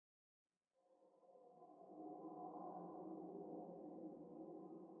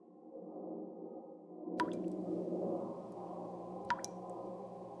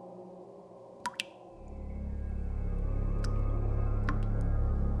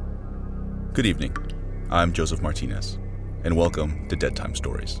Good evening. I'm Joseph Martinez, and welcome to Dead Time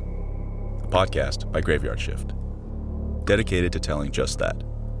Stories, a podcast by Graveyard Shift, dedicated to telling just that.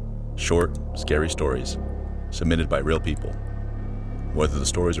 Short, scary stories submitted by real people. Whether the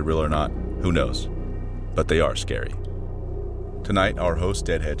stories are real or not, who knows? But they are scary. Tonight, our host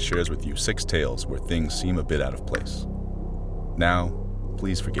Deadhead shares with you 6 tales where things seem a bit out of place. Now,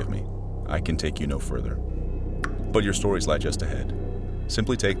 please forgive me. I can take you no further. But your stories lie just ahead.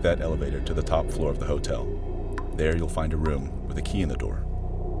 Simply take that elevator to the top floor of the hotel. There you'll find a room with a key in the door.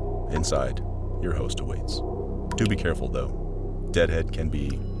 Inside, your host awaits. Do be careful, though. Deadhead can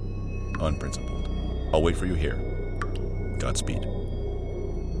be unprincipled. I'll wait for you here. Godspeed.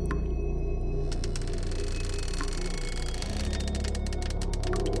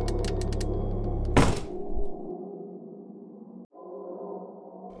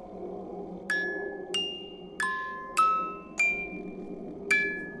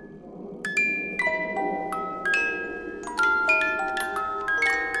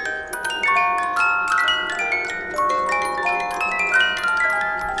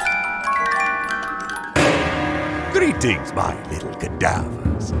 Greetings, my little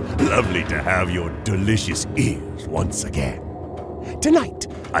cadavers. Lovely to have your delicious ears once again. Tonight,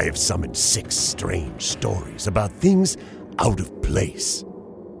 I have summoned 6 strange stories about things out of place.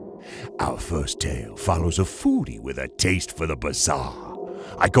 Our first tale follows a foodie with a taste for the bizarre.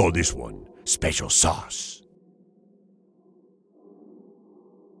 I call this one Special Sauce.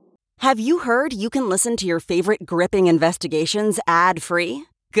 Have you heard you can listen to your favorite gripping investigations ad-free?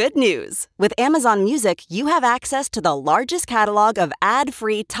 Good news! With Amazon Music, you have access to the largest catalog of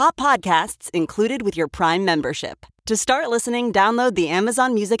ad-free top podcasts included with your Prime membership. To start listening, download the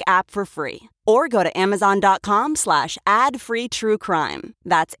Amazon Music app for free. Or go to amazon.com/ad-free true crime.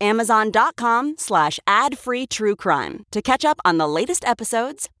 That's amazon.com/ad-free true crime to catch up on the latest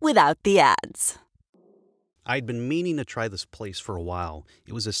episodes without the ads. I'd been meaning to try this place for a while.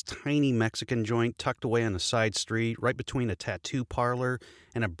 It was this tiny Mexican joint tucked away on a side street, right between a tattoo parlor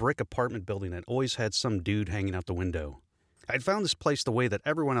and a brick apartment building that always had some dude hanging out the window. I'd found this place the way that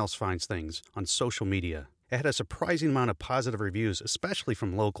everyone else finds things, on social media. It had a surprising amount of positive reviews, especially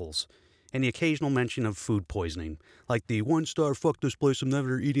from locals, and the occasional mention of food poisoning, like the 1-star fuck this place, I'm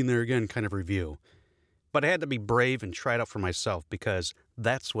never eating there again kind of review. But I had to be brave and try it out for myself because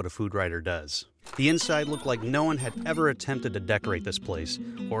that's what a food writer does. The inside looked like no one had ever attempted to decorate this place,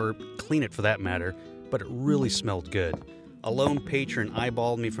 or clean it for that matter, but it really smelled good. A lone patron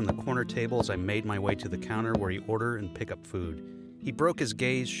eyeballed me from the corner table as I made my way to the counter where he order and pick up food. He broke his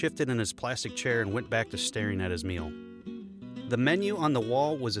gaze, shifted in his plastic chair, and went back to staring at his meal. The menu on the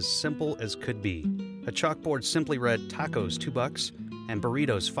wall was as simple as could be. A chalkboard simply read tacos $2 and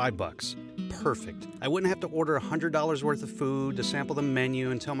burritos $5. Perfect. I wouldn't have to order $100 worth of food to sample the menu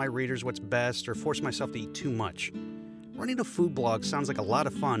and tell my readers what's best or force myself to eat too much. Running a food blog sounds like a lot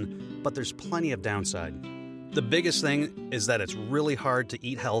of fun, but there's plenty of downside. The biggest thing is that it's really hard to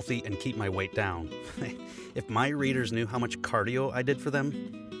eat healthy and keep my weight down. If my readers knew how much cardio I did for them.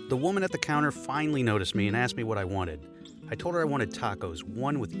 The woman at the counter finally noticed me and asked me what I wanted. I told her I wanted tacos,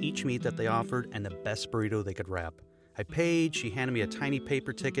 one with each meat that they offered and the best burrito they could wrap. I paid, she handed me a tiny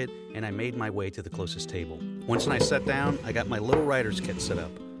paper ticket, and I made my way to the closest table. Once I sat down, I got my little writer's kit set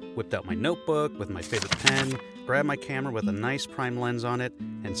up, whipped out my notebook with my favorite pen, grabbed my camera with a nice prime lens on it,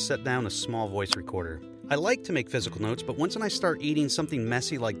 and set down a small voice recorder. I like to make physical notes, but once I start eating something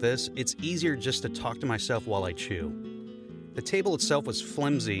messy like this, it's easier just to talk to myself while I chew. The table itself was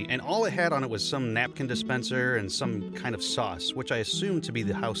flimsy, and all it had on it was some napkin dispenser and some kind of sauce, which I assumed to be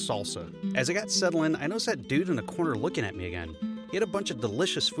the house salsa. As I got settled in, I noticed that dude in the corner looking at me again. He had a bunch of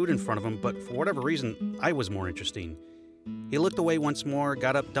delicious food in front of him, but for whatever reason, I was more interesting. He looked away once more,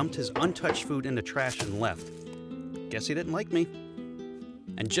 got up, dumped his untouched food in the trash, and left. Guess he didn't like me.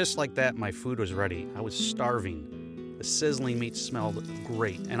 And just like that, my food was ready. I was starving. The sizzling meat smelled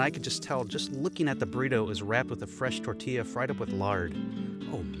great, and I could just tell just looking at the burrito it was wrapped with a fresh tortilla fried up with lard.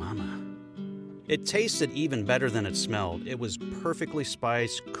 Oh, mama. It tasted even better than it smelled. It was perfectly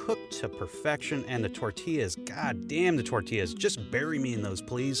spiced, cooked to perfection, and the tortillas, god damn the tortillas, just bury me in those,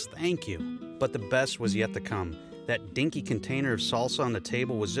 please, thank you. But the best was yet to come. That dinky container of salsa on the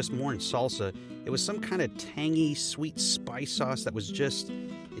table was just more than salsa. It was some kind of tangy, sweet spice sauce that was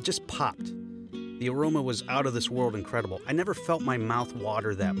it just popped. The aroma was out of this world incredible. I never felt my mouth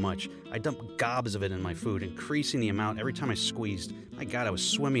water that much. I dumped gobs of it in my food, increasing the amount every time I squeezed. My God, I was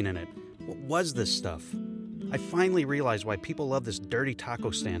swimming in it. What was this stuff? I finally realized why people love this dirty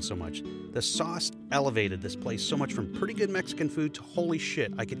taco stand so much. The sauce elevated this place so much from pretty good Mexican food to holy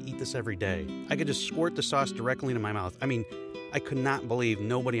shit, I could eat this every day. I could just squirt the sauce directly into my mouth. I mean, I could not believe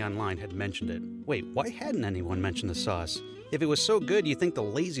nobody online had mentioned it. Wait, why hadn't anyone mentioned the sauce? If it was so good, you'd think the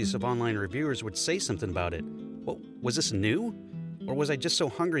laziest of online reviewers would say something about it. Well, was this new? Or was I just so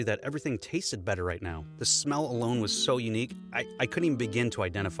hungry that everything tasted better right now? The smell alone was so unique, I couldn't even begin to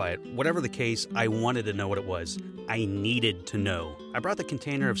identify it. Whatever the case, I wanted to know what it was. I needed to know. I brought the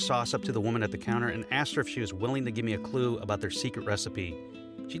container of sauce up to the woman at the counter and asked her if she was willing to give me a clue about their secret recipe.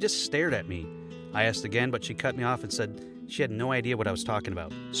 She just stared at me. I asked again, but she cut me off and said she had no idea what I was talking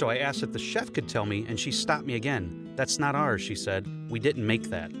about. So I asked if the chef could tell me, and she stopped me again. That's not ours, she said. We didn't make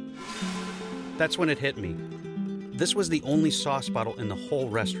that. That's when it hit me. This was the only sauce bottle in the whole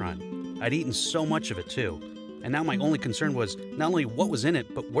restaurant. I'd eaten so much of it too. And now my only concern was not only what was in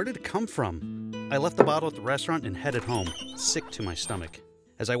it, but where did it come from? I left the bottle at the restaurant and headed home, sick to my stomach.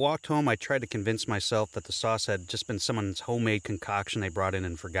 As I walked home, I tried to convince myself that the sauce had just been someone's homemade concoction they brought in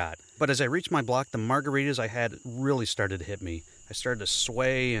and forgot. But as I reached my block, the margaritas I had really started to hit me. I started to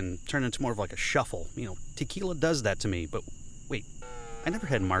sway and turn into more of like a shuffle. Tequila does that to me, but wait, I never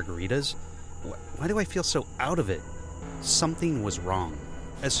had margaritas. Why do I feel so out of it? Something was wrong.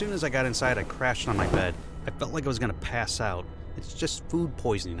 As soon as I got inside, I crashed on my bed. I felt like I was going to pass out. It's just food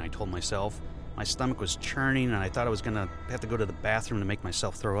poisoning, I told myself. My stomach was churning, and I thought I was going to have to go to the bathroom to make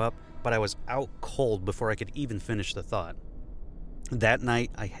myself throw up, but I was out cold before I could even finish the thought. That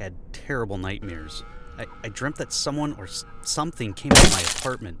night, I had terrible nightmares. I dreamt that someone or something came into my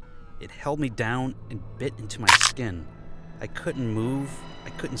apartment. It held me down and bit into my skin. I couldn't move.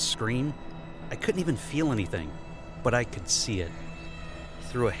 I couldn't scream. I couldn't even feel anything, but I could see it.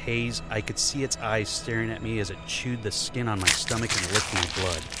 Through a haze, I could see its eyes staring at me as it chewed the skin on my stomach and licked my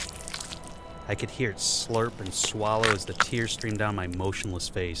blood. I could hear it slurp and swallow as the tears streamed down my motionless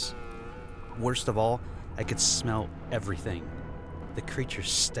face. Worst of all, I could smell everything. The creature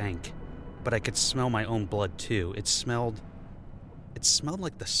stank, but I could smell my own blood too. It smelled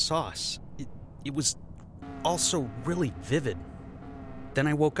like the sauce. It was also really vivid. Then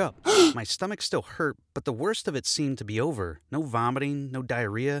I woke up. My stomach still hurt, but the worst of it seemed to be over. No vomiting, no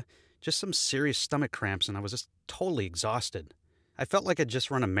diarrhea, just some serious stomach cramps, and I was just totally exhausted. I felt like I'd just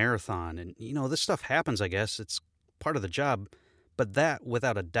run a marathon, and this stuff happens, I guess. It's part of the job. But that,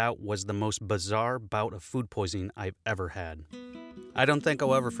 without a doubt, was the most bizarre bout of food poisoning I've ever had. I don't think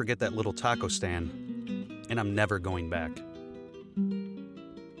I'll ever forget that little taco stand, and I'm never going back.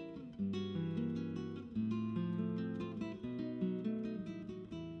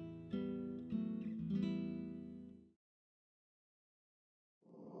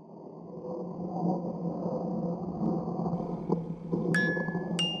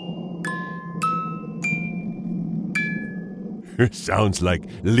 Sounds like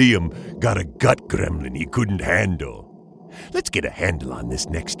Liam got a gut gremlin he couldn't handle. Let's get a handle on this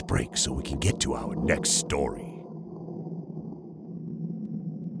next break so we can get to our next story.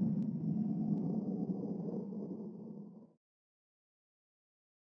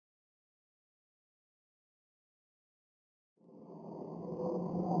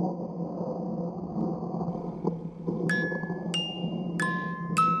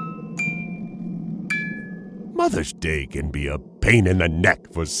 Mother's Day can be a pain in the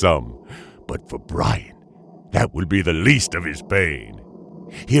neck for some, but for Brian, that will be the least of his pain.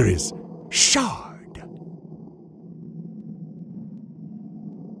 Here is Shard.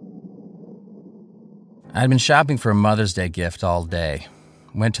 I'd been shopping for a Mother's Day gift all day.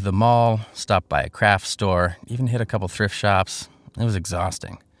 Went to the mall, stopped by a craft store, even hit a couple thrift shops. It was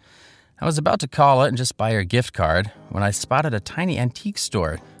exhausting. I was about to call it and just buy her gift card when I spotted a tiny antique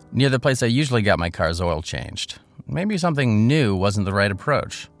store near the place I usually got my car's oil changed. Maybe something new wasn't the right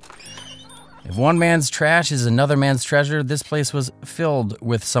approach. If one man's trash is another man's treasure, this place was filled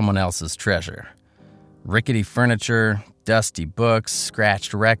with someone else's treasure. Rickety furniture, dusty books,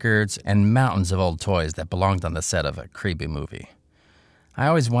 scratched records, and mountains of old toys that belonged on the set of a creepy movie. I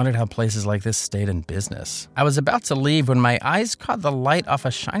always wondered how places like this stayed in business. I was about to leave when my eyes caught the light off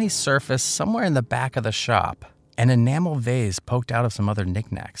a shiny surface somewhere in the back of the shop. An enamel vase poked out of some other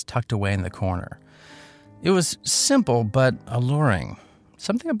knickknacks tucked away in the corner. It was simple but alluring.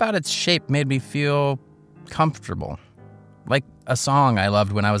 Something about its shape made me feel comfortable. Like a song I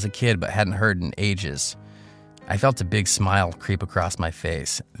loved when I was a kid but hadn't heard in ages. I felt a big smile creep across my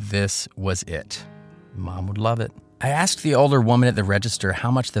face. This was it. Mom would love it. I asked the older woman at the register how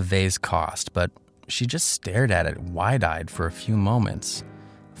much the vase cost, but she just stared at it wide-eyed for a few moments.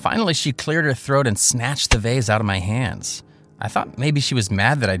 Finally, she cleared her throat and snatched the vase out of my hands. I thought maybe she was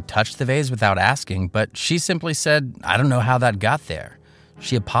mad that I'd touched the vase without asking, but she simply said, I don't know how that got there.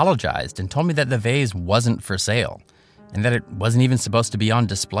 She apologized and told me that the vase wasn't for sale and that it wasn't even supposed to be on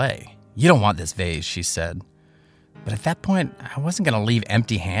display. You don't want this vase, she said. But at that point, I wasn't going to leave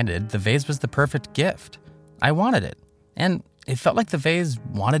empty-handed. The vase was the perfect gift. I wanted it, and it felt like the vase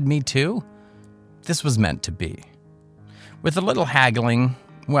wanted me too. This was meant to be. With a little haggling,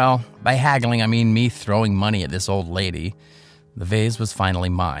 well, by haggling I mean me throwing money at this old lady, the vase was finally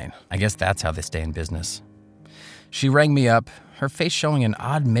mine. I guess that's how they stay in business. She rang me up, her face showing an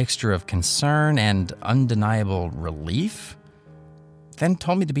odd mixture of concern and undeniable relief, then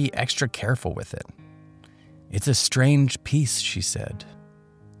told me to be extra careful with it. It's a strange piece, she said.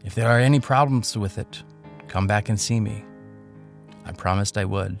 If there are any problems with it, come back and see me. I promised I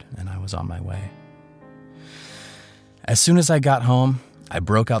would, and I was on my way. As soon as I got home, I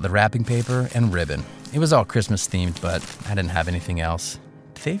broke out the wrapping paper and ribbon. It was all Christmas themed, but I didn't have anything else.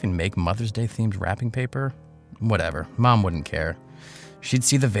 Did they even make Mother's Day themed wrapping paper? Whatever, Mom wouldn't care. She'd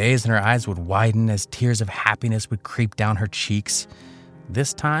see the vase and her eyes would widen as tears of happiness would creep down her cheeks.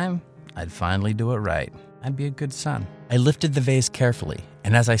 This time, I'd finally do it right. I'd be a good son. I lifted the vase carefully,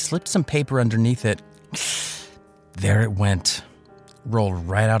 and as I slipped some paper underneath it, there it went. Rolled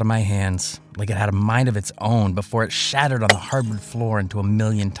right out of my hands, like it had a mind of its own before it shattered on the hardwood floor into a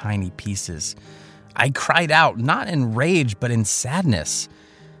million tiny pieces. I cried out, not in rage, but in sadness.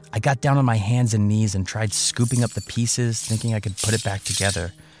 I got down on my hands and knees and tried scooping up the pieces, thinking I could put it back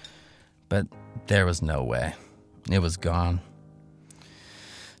together. But there was no way. It was gone.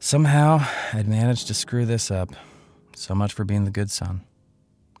 Somehow, I'd managed to screw this up. So much for being the good son.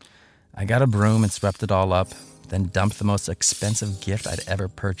 I got a broom and swept it all up, then dumped the most expensive gift I'd ever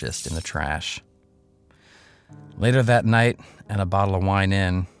purchased in the trash. Later that night, and a bottle of wine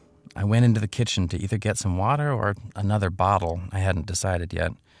in, I went into the kitchen to either get some water or another bottle. I hadn't decided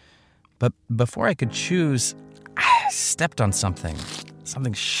yet. But before I could choose, I stepped on something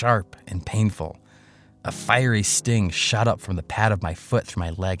sharp and painful. A fiery sting shot up from the pad of my foot through my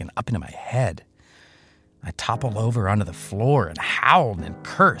leg and up into my head. I toppled over onto the floor and howled and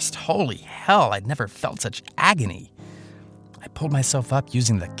cursed. Holy hell, I'd never felt such agony. I pulled myself up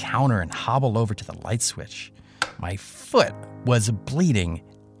using the counter and hobbled over to the light switch. My foot was bleeding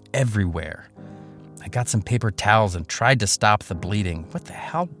everywhere. I got some paper towels and tried to stop the bleeding. What the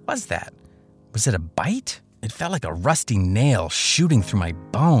hell was that? Was it a bite? It felt like a rusty nail shooting through my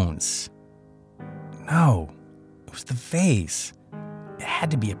bones. No, it was the vase. It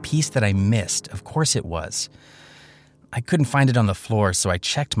had to be a piece that I missed. Of course it was. I couldn't find it on the floor, so I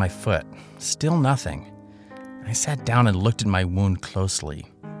checked my foot. Still nothing. I sat down and looked at my wound closely.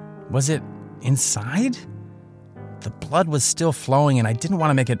 Was it inside? The blood was still flowing, and I didn't want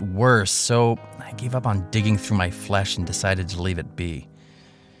to make it worse, so I gave up on digging through my flesh and decided to leave it be.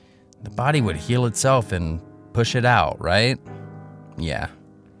 The body would heal itself and push it out, right? Yeah.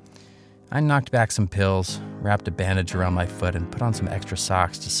 I knocked back some pills, wrapped a bandage around my foot, and put on some extra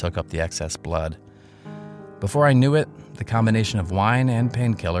socks to soak up the excess blood. Before I knew it, the combination of wine and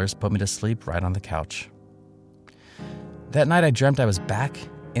painkillers put me to sleep right on the couch. That night I dreamt I was back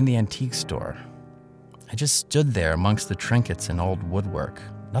in the antique store. I just stood there amongst the trinkets and old woodwork.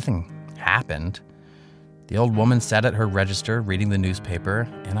 Nothing happened. The old woman sat at her register reading the newspaper,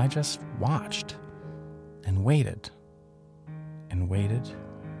 and I just watched and waited and waited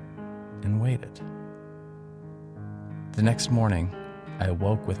and waited. The next morning, I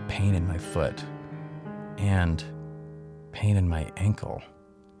awoke with pain in my foot and pain in my ankle.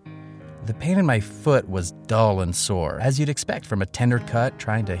 The pain in my foot was dull and sore, as you'd expect from a tender cut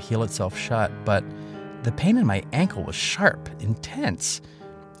trying to heal itself shut, but the pain in my ankle was sharp, intense.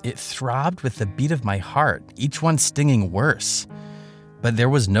 It throbbed with the beat of my heart, each one stinging worse. But there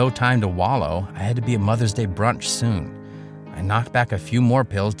was no time to wallow. I had to be at Mother's Day brunch soon. I knocked back a few more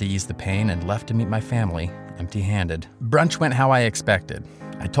pills to ease the pain and left to meet my family, empty-handed. Brunch went how I expected.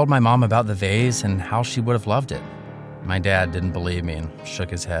 I told my mom about the vase and how she would have loved it. My dad didn't believe me and shook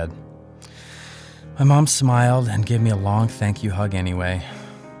his head. My mom smiled and gave me a long thank you hug anyway.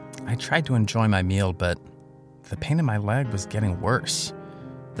 I tried to enjoy my meal, but the pain in my leg was getting worse.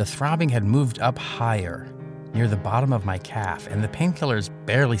 The throbbing had moved up higher, near the bottom of my calf, and the painkillers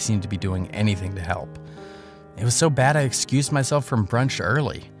barely seemed to be doing anything to help. It was so bad I excused myself from brunch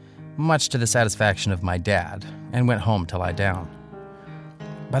early, much to the satisfaction of my dad, and went home to lie down.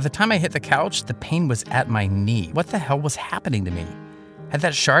 By the time I hit the couch, the pain was at my knee. What the hell was happening to me? Had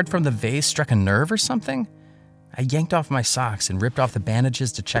that shard from the vase struck a nerve or something? I yanked off my socks and ripped off the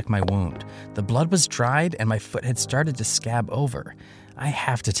bandages to check my wound. The blood was dried and my foot had started to scab over. I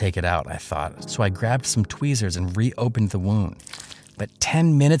have to take it out, I thought, so I grabbed some tweezers and reopened the wound. But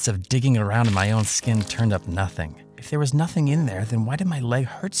 10 minutes of digging around in my own skin turned up nothing. If there was nothing in there, then why did my leg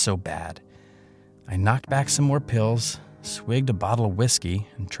hurt so bad? I knocked back some more pills, swigged a bottle of whiskey,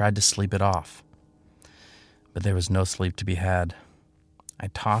 and tried to sleep it off. But there was no sleep to be had. I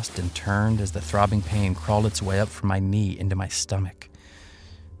tossed and turned as the throbbing pain crawled its way up from my knee into my stomach.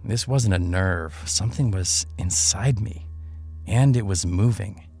 This wasn't a nerve. Something was inside me. And it was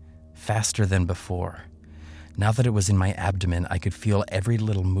moving, faster than before. Now that it was in my abdomen, I could feel every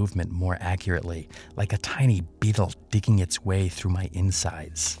little movement more accurately, like a tiny beetle digging its way through my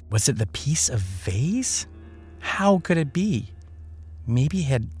insides. Was it the piece of vase? How could it be? Maybe it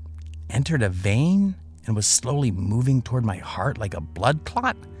had entered a vein and was slowly moving toward my heart like a blood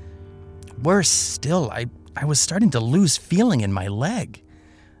clot? Worse still, I was starting to lose feeling in my leg.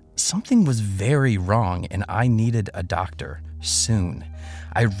 Something was very wrong, and I needed a doctor soon.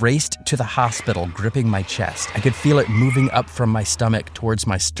 I raced to the hospital, gripping my chest. I could feel it moving up from my stomach towards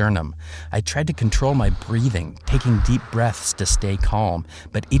my sternum. I tried to control my breathing, taking deep breaths to stay calm,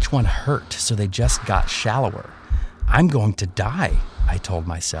 but each one hurt, so they just got shallower. I'm going to die, I told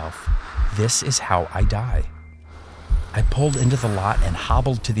myself. This is how I die. I pulled into the lot and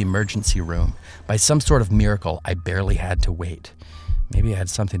hobbled to the emergency room. By some sort of miracle, I barely had to wait. Maybe it had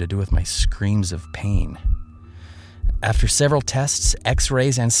something to do with my screams of pain. After several tests,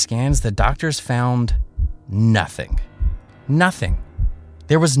 x-rays, and scans, the doctors found nothing. Nothing.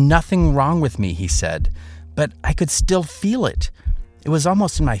 There was nothing wrong with me, he said, but I could still feel it. It was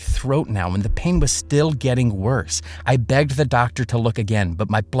almost in my throat now, and the pain was still getting worse. I begged the doctor to look again,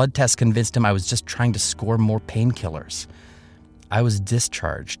 but my blood test convinced him I was just trying to score more painkillers. I was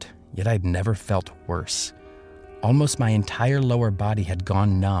discharged, yet I'd never felt worse. Almost my entire lower body had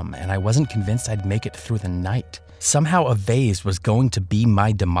gone numb, and I wasn't convinced I'd make it through the night. Somehow a vase was going to be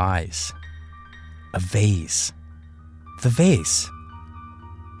my demise. A vase. The vase.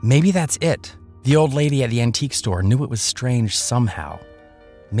 Maybe that's it. The old lady at the antique store knew it was strange somehow.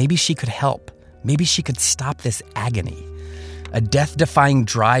 Maybe she could help. Maybe she could stop this agony. A death-defying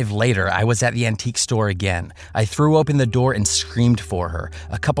drive later, I was at the antique store again. I threw open the door and screamed for her.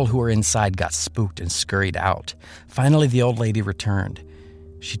 A couple who were inside got spooked and scurried out. Finally, the old lady returned.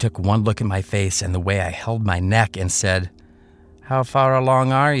 She took one look at my face and the way I held my neck and said, "How far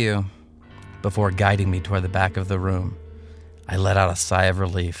along are you?" before guiding me toward the back of the room. I let out a sigh of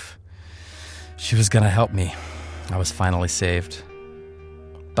relief. She was going to help me. I was finally saved.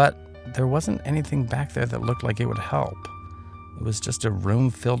 But there wasn't anything back there that looked like it would help. It was just a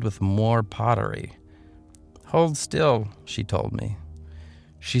room filled with more pottery. "Hold still," she told me.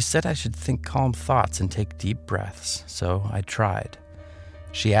 She said I should think calm thoughts and take deep breaths, so I tried.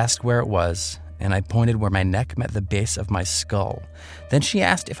 She asked where it was, and I pointed where my neck met the base of my skull. Then she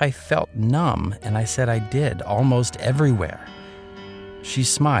asked if I felt numb, and I said I did, almost everywhere. She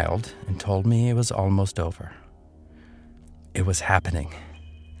smiled and told me it was almost over. It was happening.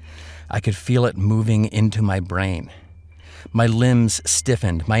 I could feel it moving into my brain. My limbs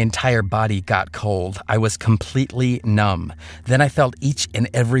stiffened. My entire body got cold. I was completely numb. Then I felt each and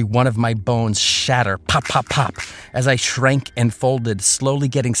every one of my bones shatter, pop, pop, pop, as I shrank and folded, slowly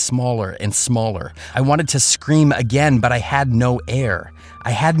getting smaller and smaller. I wanted to scream again, but I had no air.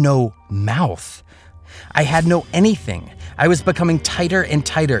 I had no mouth. I had no anything. I was becoming tighter and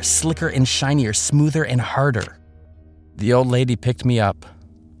tighter, slicker and shinier, smoother and harder. The old lady picked me up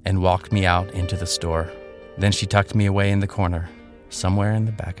and walked me out into the store. Then she tucked me away in the corner, somewhere in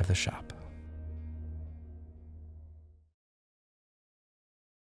the back of the shop.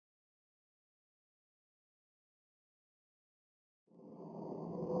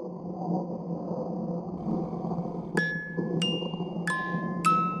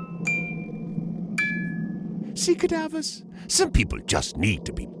 See, cadavers? Some people just need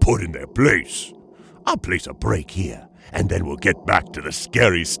to be put in their place. I'll place a break here, and then we'll get back to the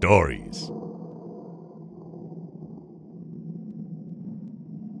scary stories.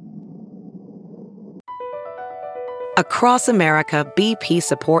 Across America, BP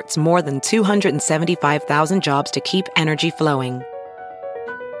supports more than 275,000 jobs to keep energy flowing.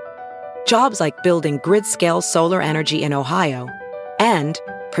 Jobs like building grid-scale solar energy in Ohio and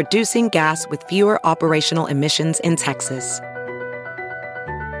producing gas with fewer operational emissions in Texas.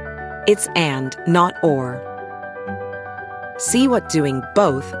 It's and, not or. See what doing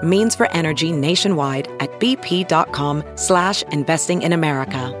both means for energy nationwide at bp.com/investing in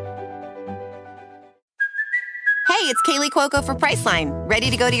America. Hey, it's Kaylee Cuoco for Priceline. Ready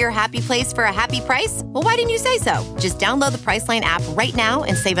to go to your happy place for a happy price? Well, why didn't you say so? Just download the Priceline app right now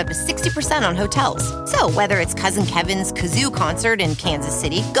and save up to 60% on hotels. So whether it's Cousin Kevin's Kazoo Concert in Kansas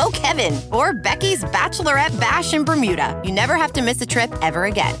City, go Kevin, or Becky's Bachelorette Bash in Bermuda, you never have to miss a trip ever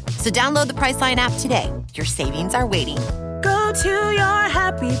again. So download the Priceline app today. Your savings are waiting. Go to your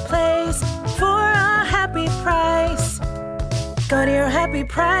happy place for a happy price. Go to your happy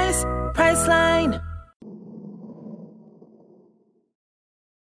price, Priceline.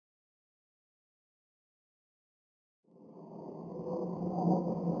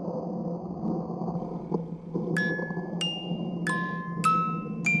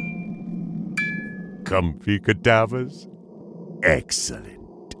 Comfy cadavers?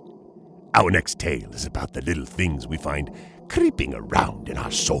 Excellent. Our next tale is about the little things we find creeping around in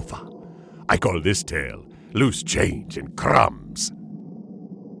our sofa. I call this tale Loose Change and Crumbs.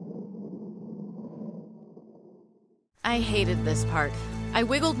 I hated this part. I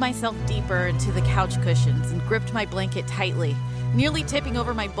wiggled myself deeper into the couch cushions and gripped my blanket tightly, nearly tipping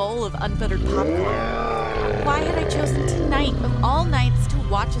over my bowl of unbuttered popcorn. Why had I chosen tonight of all nights to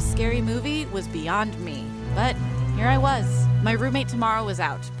watch a scary movie was beyond me. But here I was. My roommate tomorrow was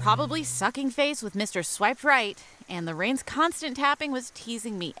out, probably sucking face with Mr. Swiped Right, and the rain's constant tapping was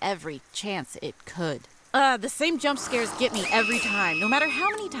teasing me every chance it could. The same jump scares get me every time, no matter how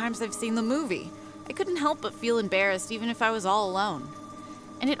many times I've seen the movie. I couldn't help but feel embarrassed even if I was all alone.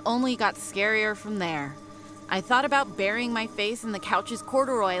 And it only got scarier from there. I thought about burying my face in the couch's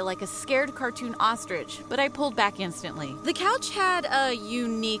corduroy like a scared cartoon ostrich, but I pulled back instantly. The couch had a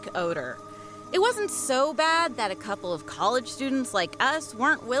unique odor. It wasn't so bad that a couple of college students like us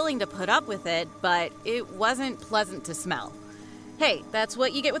weren't willing to put up with it, but it wasn't pleasant to smell. Hey, that's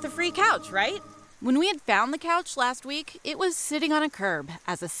what you get with a free couch, right? When we had found the couch last week, it was sitting on a curb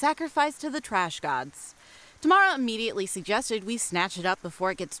as a sacrifice to the trash gods. Tamara immediately suggested we snatch it up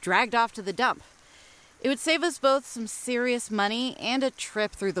before it gets dragged off to the dump. It would save us both some serious money and a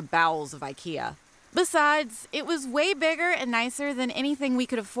trip through the bowels of IKEA. Besides, it was way bigger and nicer than anything we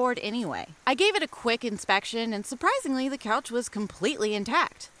could afford anyway. I gave it a quick inspection, and surprisingly, the couch was completely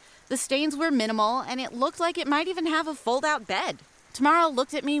intact. The stains were minimal, and it looked like it might even have a fold-out bed. Tamara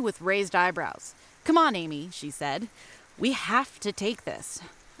looked at me with raised eyebrows. "Come on, Amy," she said. "We have to take this."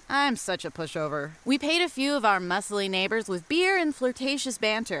 I'm such a pushover. We paid a few of our muscly neighbors with beer and flirtatious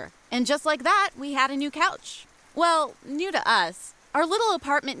banter. And just like that, we had a new couch. Well, new to us. Our little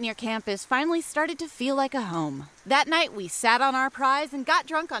apartment near campus finally started to feel like a home. That night, we sat on our prize and got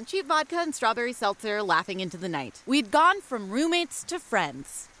drunk on cheap vodka and strawberry seltzer, laughing into the night. We'd gone from roommates to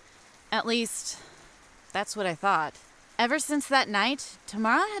friends. At least, that's what I thought. Ever since that night,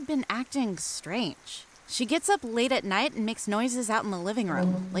 Tamara had been acting strange. She gets up late at night and makes noises out in the living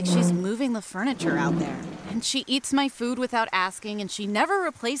room, like she's moving the furniture out there. And she eats my food without asking, and she never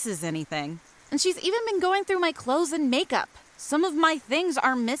replaces anything. And she's even been going through my clothes and makeup. Some of my things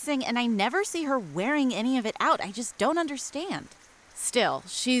are missing, and I never see her wearing any of it out. I just don't understand. Still,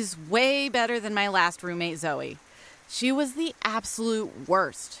 she's way better than my last roommate, Zoe. She was the absolute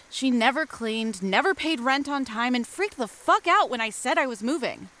worst. She never cleaned, never paid rent on time, and freaked the fuck out when I said I was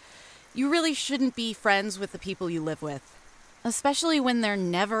moving. You really shouldn't be friends with the people you live with, especially when they're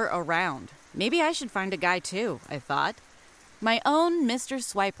never around. Maybe I should find a guy too, I thought. My own Mr.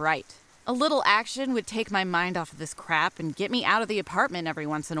 Swipe Right. A little action would take my mind off of this crap and get me out of the apartment every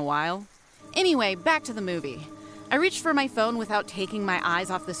once in a while. Anyway, back to the movie. I reached for my phone without taking my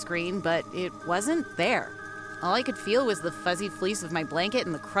eyes off the screen, but it wasn't there. All I could feel was the fuzzy fleece of my blanket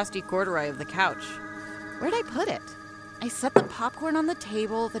and the crusty corduroy of the couch. Where'd I put it? I set the popcorn on the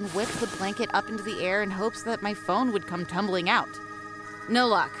table, then whipped the blanket up into the air in hopes that my phone would come tumbling out. No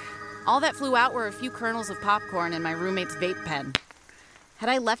luck. All that flew out were a few kernels of popcorn and my roommate's vape pen. Had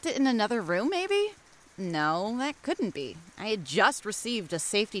I left it in another room, maybe? No, that couldn't be. I had just received a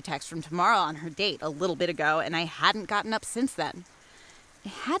safety text from Tamara on her date a little bit ago, and I hadn't gotten up since then. It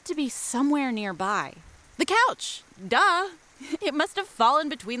had to be somewhere nearby. The couch! Duh! It must have fallen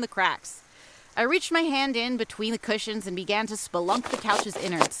between the cracks. I reached my hand in between the cushions and began to spelunk the couch's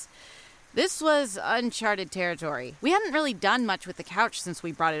innards. This was uncharted territory. We hadn't really done much with the couch since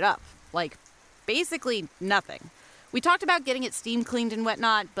we brought it up. Like, basically nothing. We talked about getting it steam cleaned and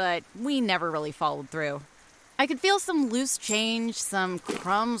whatnot, but we never really followed through. I could feel some loose change, some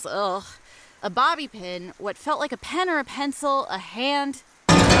crumbs, a bobby pin, what felt like a pen or a pencil, a hand.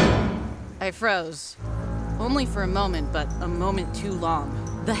 I froze. Only for a moment, but a moment too long.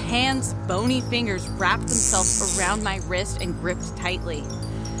 The hand's bony fingers wrapped themselves around my wrist and gripped tightly.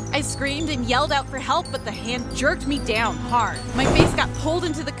 I screamed and yelled out for help, but the hand jerked me down hard. My face got pulled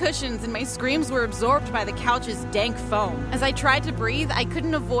into the cushions, and my screams were absorbed by the couch's dank foam. As I tried to breathe, I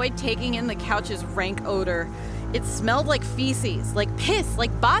couldn't avoid taking in the couch's rank odor. It smelled like feces, like piss,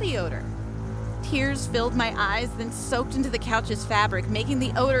 like body odor. Tears filled my eyes, then soaked into the couch's fabric, making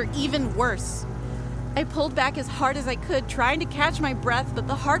the odor even worse. I pulled back as hard as I could, trying to catch my breath, but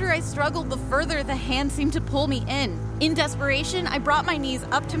the harder I struggled, the further the hand seemed to pull me in. In desperation, I brought my knees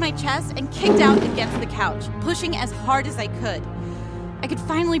up to my chest and kicked out against the couch, pushing as hard as I could. I could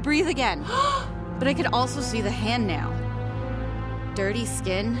finally breathe again, but I could also see the hand now. Dirty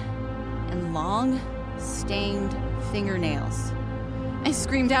skin and long, stained fingernails. I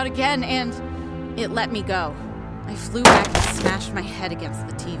screamed out again, and it let me go. I flew back and smashed my head against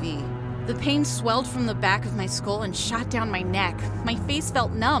the TV. The pain swelled from the back of my skull and shot down my neck. My face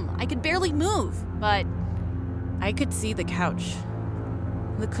felt numb. I could barely move, but I could see the couch.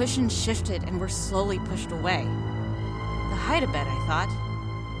 The cushions shifted and were slowly pushed away. The hide-a-bed, I thought.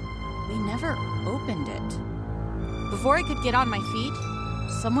 We never opened it. Before I could get on my feet,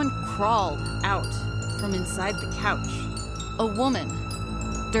 someone crawled out from inside the couch. A woman,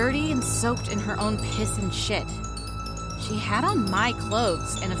 dirty and soaked in her own piss and shit. She had on my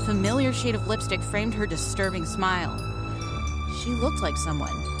clothes, and a familiar shade of lipstick framed her disturbing smile. She looked like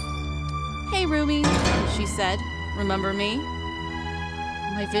someone. "Hey, roomie," she said. "Remember me?"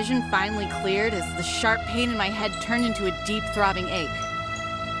 My vision finally cleared as the sharp pain in my head turned into a deep throbbing ache.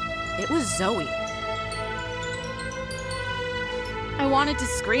 It was Zoe. I wanted to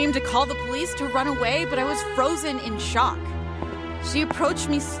scream, to call the police, to run away, but I was frozen in shock. She approached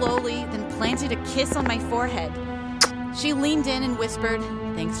me slowly, then planted a kiss on my forehead. She leaned in and whispered,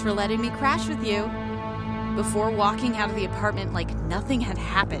 "Thanks for letting me crash with you," before walking out of the apartment like nothing had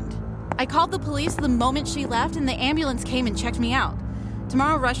happened. I called the police the moment she left, and the ambulance came and checked me out.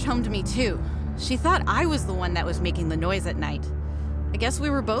 Tamara rushed home to me too. She thought I was the one that was making the noise at night. I guess we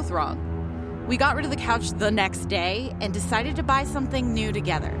were both wrong. We got rid of the couch the next day and decided to buy something new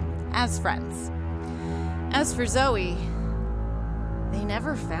together, as friends. As for Zoe, they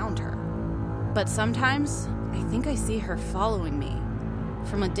never found her. But sometimes I think I see her following me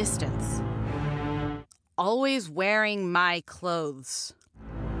from a distance, always wearing my clothes.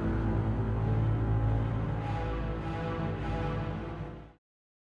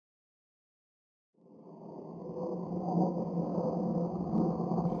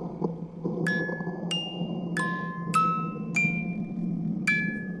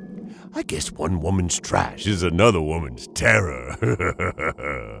 I guess one woman's trash is another woman's terror.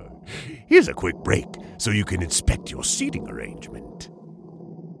 Here's a quick break so you can inspect your seating arrangement.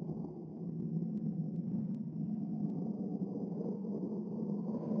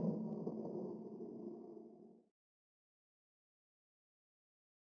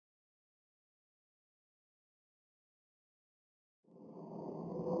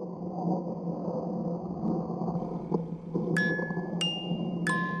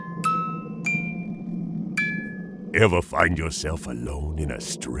 Ever find yourself alone in a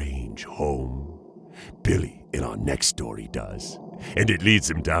strange home? Billy in our next story does, and it leads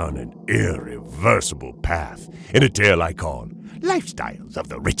him down an irreversible path in a tale I call Lifestyles of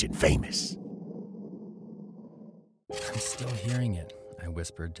the Rich and Famous. "I'm still hearing it," I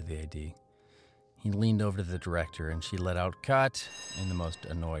whispered to the AD. He leaned over to the director, and she let out "cut" in the most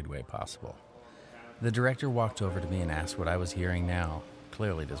annoyed way possible. The director walked over to me and asked what I was hearing now.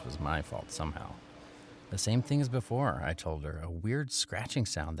 Clearly this was my fault somehow. "The same thing as before," I told her, a weird scratching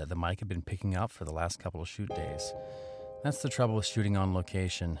sound that the mic had been picking up for the last couple of shoot days. That's the trouble with shooting on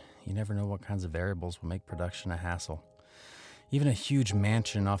location. You never know what kinds of variables will make production a hassle. Even a huge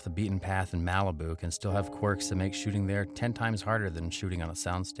mansion off the beaten path in Malibu can still have quirks that make shooting there 10 times harder than shooting on a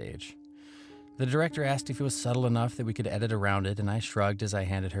soundstage. The director asked if it was subtle enough that we could edit around it, and I shrugged as I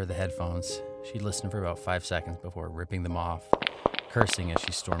handed her the headphones. She listened for about 5 seconds before ripping them off, cursing as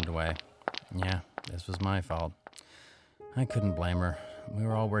she stormed away. Yeah, this was my fault. I couldn't blame her. We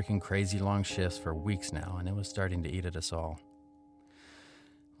were all working crazy long shifts for weeks now, and it was starting to eat at us all.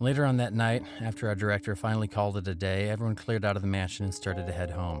 Later on that night, after our director finally called it a day, everyone cleared out of the mansion and started to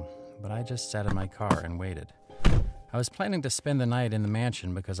head home. But I just sat in my car and waited. I was planning to spend the night in the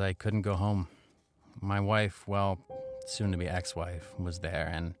mansion because I couldn't go home. My wife, well, soon-to-be ex-wife, was there,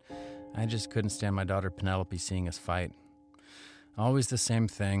 and I just couldn't stand my daughter Penelope seeing us fight. Always the same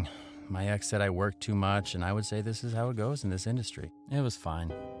thing. My ex said I worked too much, and I would say this is how it goes in this industry. It was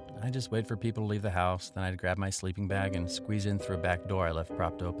fine. I'd just wait for people to leave the house, then I'd grab my sleeping bag and squeeze in through a back door I left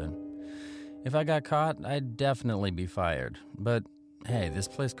propped open. If I got caught, I'd definitely be fired. But hey, this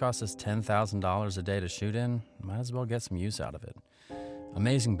place costs us $10,000 a day to shoot in. Might as well get some use out of it.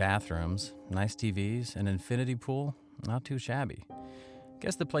 Amazing bathrooms, nice TVs, an infinity pool, not too shabby.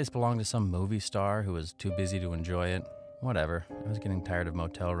 Guess the place belonged to some movie star who was too busy to enjoy it. Whatever, I was getting tired of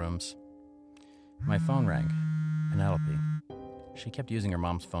motel rooms. My phone rang. Penelope. She kept using her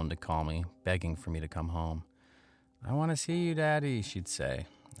mom's phone to call me, begging for me to come home. "I want to see you, Daddy," she'd say.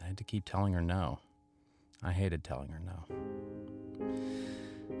 I had to keep telling her no. I hated telling her no.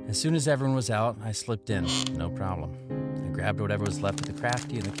 As soon as everyone was out, I slipped in, no problem. I grabbed whatever was left of the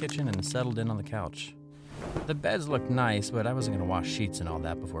crafty in the kitchen and settled in on the couch. The beds looked nice, but I wasn't going to wash sheets and all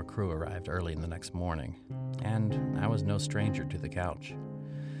that before crew arrived early in the next morning. And I was no stranger to the couch.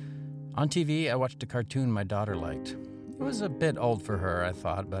 On TV, I watched a cartoon my daughter liked. It was a bit old for her, I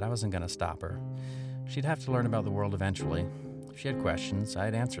thought, but I wasn't going to stop her. She'd have to learn about the world eventually. If she had questions,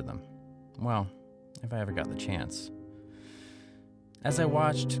 I'd answer them. Well, if I ever got the chance. As I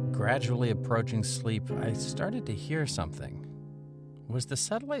watched, gradually approaching sleep, I started to hear something. Was the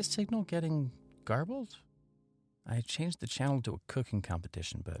satellite signal getting garbled? I had changed the channel to a cooking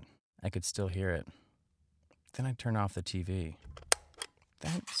competition, but I could still hear it. Then I turned off the TV.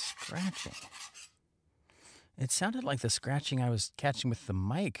 That scratching. It sounded like the scratching I was catching with the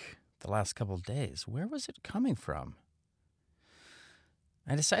mic the last couple of days. Where was it coming from?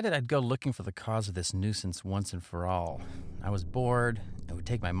 I decided I'd go looking for the cause of this nuisance once and for all. I was bored, it would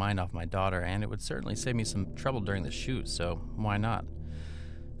take my mind off my daughter, and it would certainly save me some trouble during the shoot, so why not?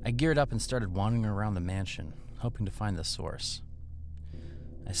 I geared up and started wandering around the mansion, hoping to find the source.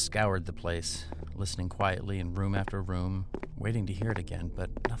 I scoured the place, listening quietly in room after room, waiting to hear it again, but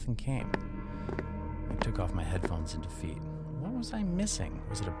nothing came. I took off my headphones in defeat. What was I missing?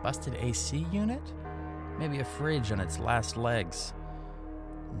 Was it a busted AC unit? Maybe a fridge on its last legs?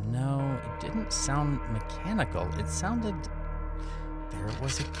 No, it didn't sound mechanical. It sounded... There it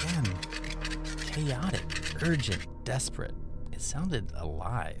was again. Chaotic, urgent, desperate. It sounded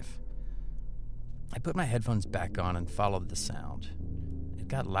alive. I put my headphones back on and followed the sound. It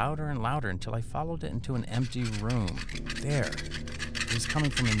got louder and louder until I followed it into an empty room. There. It was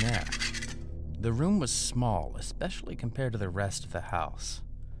coming from in there. The room was small, especially compared to the rest of the house.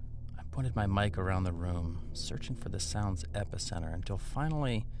 I pointed my mic around the room, searching for the sound's epicenter, until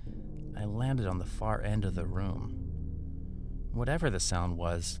finally I landed on the far end of the room. Whatever the sound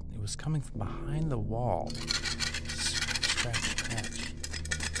was, it was coming from behind the wall. Scratch, scratch,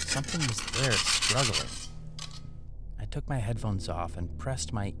 scratch. Something was there, struggling. I took my headphones off and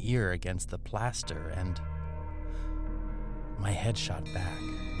pressed my ear against the plaster, and my head shot back.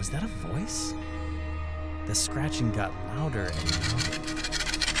 Was that a voice? The scratching got louder and louder.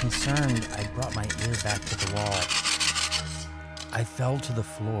 Concerned, I brought my ear back to the wall. I fell to the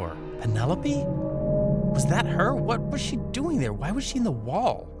floor. Penelope? Was that her? What was she doing there? Why was she in the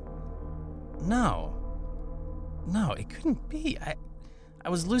wall? No, it couldn't be. I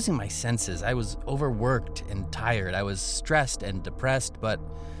was losing my senses. I was overworked and tired. I was stressed and depressed, but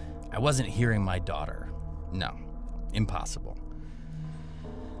I wasn't hearing my daughter. No, impossible.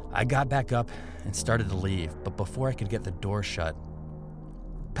 I got back up and started to leave, but before I could get the door shut,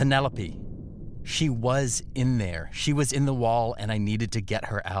 Penelope, she was in there. She was in the wall, and I needed to get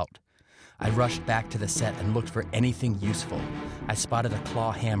her out. I rushed back to the set and looked for anything useful. I spotted a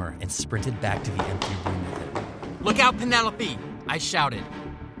claw hammer and sprinted back to the empty room with it. "Look out, Penelope!" I shouted.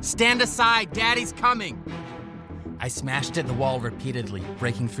 "Stand aside, Daddy's coming!" I smashed at the wall repeatedly,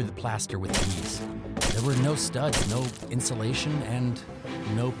 breaking through the plaster with ease. There were no studs, no insulation, and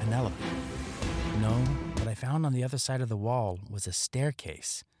no Penelope. No, what I found on the other side of the wall was a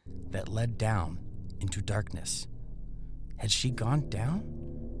staircase that led down into darkness. Had she gone down?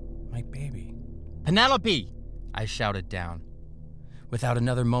 My baby. "Penelope!" I shouted down. Without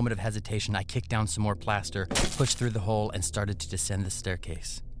another moment of hesitation, I kicked down some more plaster, pushed through the hole, and started to descend the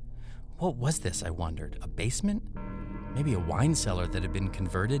staircase. What was this, I wondered? A basement? Maybe a wine cellar that had been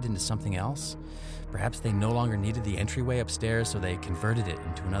converted into something else? Perhaps they no longer needed the entryway upstairs, so they converted it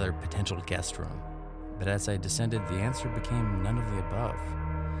into another potential guest room. But as I descended, the answer became none of the above.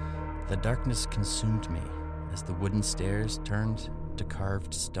 The darkness consumed me as the wooden stairs turned to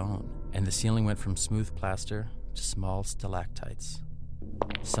carved stone, and the ceiling went from smooth plaster to small stalactites.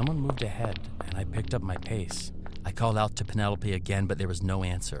 Someone moved ahead, and I picked up my pace. I called out to Penelope again, but there was no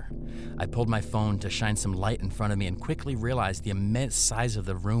answer. I pulled my phone to shine some light in front of me and quickly realized the immense size of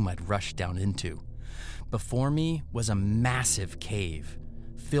the room I'd rushed down into. Before me was a massive cave,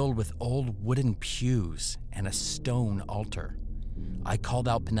 filled with old wooden pews and a stone altar. I called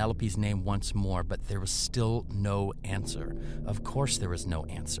out Penelope's name once more, but there was still no answer. Of course there was no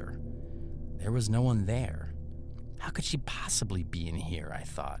answer. There was no one there. How could she possibly be in here, I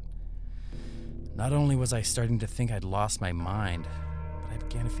thought. Not only was I starting to think I'd lost my mind, but I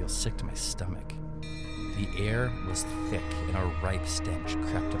began to feel sick to my stomach. The air was thick and a ripe stench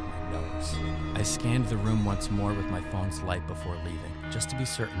crept up my nose. I scanned the room once more with my phone's light before leaving, just to be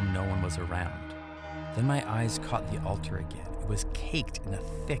certain no one was around. Then my eyes caught the altar again. It was caked in a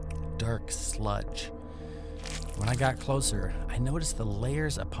thick, dark sludge. When I got closer, I noticed the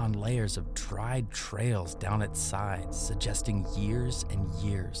layers upon layers of dried trails down its sides, suggesting years and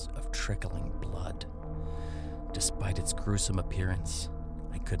years of trickling blood. Despite its gruesome appearance,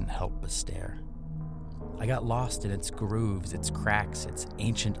 I couldn't help but stare. I got lost in its grooves, its cracks, its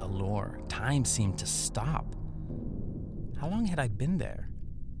ancient allure. Time seemed to stop. How long had I been there?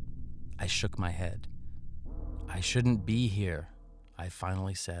 I shook my head. I shouldn't be here, I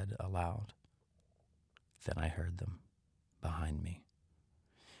finally said aloud. Then I heard them, behind me,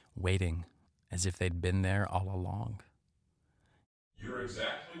 waiting as if they'd been there all along. "You're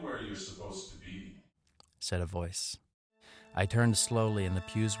exactly where you're supposed to be," said a voice. I turned slowly, and the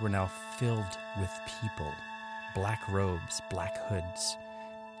pews were now filled with people, black robes, black hoods,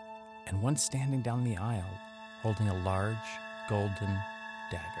 and one standing down the aisle, holding a large, golden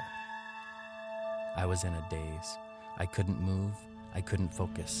dagger. I was in a daze. I couldn't move. I couldn't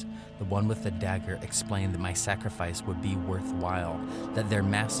focus. The one with the dagger explained that my sacrifice would be worthwhile, that their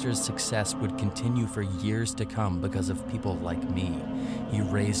master's success would continue for years to come because of people like me. He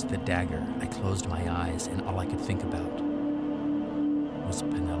raised the dagger. I closed my eyes, and all I could think about was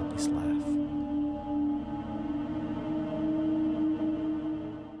Penelope's laugh.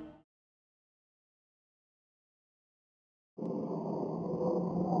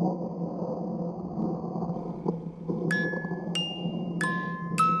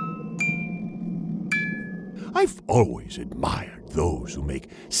 I've always admired those who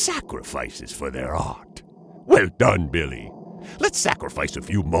make sacrifices for their art. Well done, Billy. Let's sacrifice a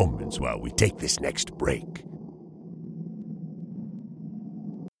few moments while we take this next break.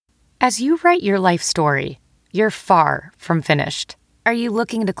 As you write your life story, you're far from finished. Are you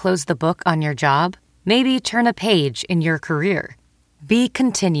looking to close the book on your job? Maybe turn a page in your career? Be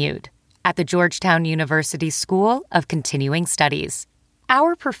continued at the Georgetown University School of Continuing Studies.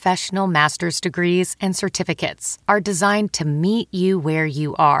 Our professional master's degrees and certificates are designed to meet you where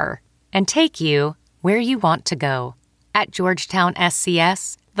you are and take you where you want to go. At Georgetown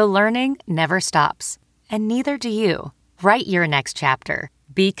SCS, the learning never stops, and neither do you. Write your next chapter.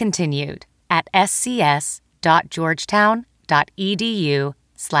 Be continued at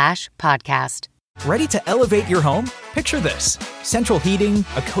scs.georgetown.edu/podcast. Ready to elevate your home? Picture this: central heating,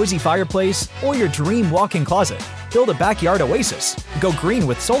 a cozy fireplace, or your dream walk-in closet. Build a backyard oasis, go green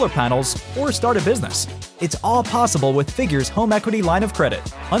with solar panels, or start a business. It's all possible with Figure's home equity line of credit.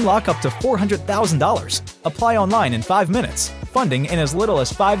 Unlock up to $400,000. Apply online in 5 minutes. Funding in as little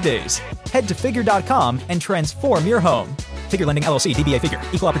as 5 days. Head to Figure.com and transform your home. Figure Lending LLC, DBA Figure,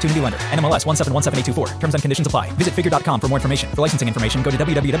 Equal Opportunity Lender, NMLS 1717824. Terms and conditions apply. Visit Figure.com for more information. For licensing information, go to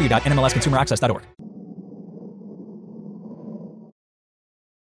www.nmlsconsumeraccess.org.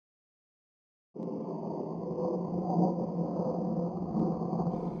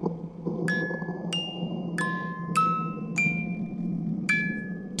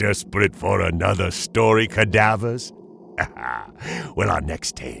 Desperate for another story, cadavers? Well, our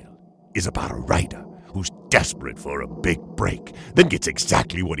next tale is about a writer who's desperate for a big break, then gets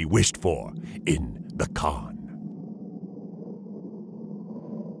exactly what he wished for in The Con.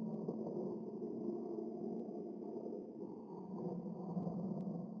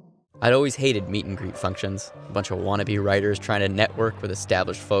 I'd always hated meet and greet functions, a bunch of wannabe writers trying to network with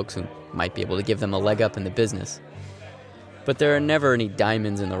established folks who might be able to give them a leg up in the business. But there are never any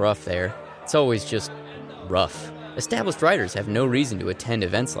diamonds in the rough there. It's always just rough. Established writers have no reason to attend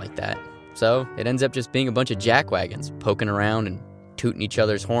events like that. So it ends up just being a bunch of jackwagons poking around and tooting each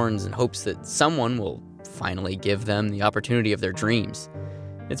other's horns in hopes that someone will finally give them the opportunity of their dreams.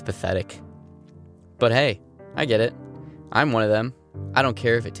 It's pathetic. But hey, I get it. I'm one of them. I don't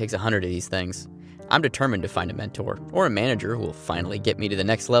care if it takes 100 of these things. I'm determined to find a mentor or a manager who will finally get me to the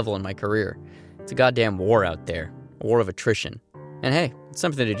next level in my career. It's a goddamn war out there. A war of attrition. And hey, it's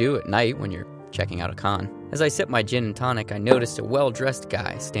something to do at night when you're checking out a con. As I sipped my gin and tonic, I noticed a well-dressed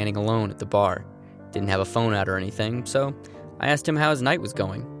guy standing alone at the bar. Didn't have a phone out or anything, so I asked him how his night was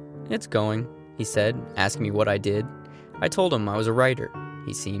going. "It's going," he said, asking me what I did. I told him I was a writer.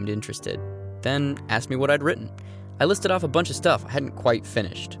 He seemed interested. Then asked me what I'd written. I listed off a bunch of stuff I hadn't quite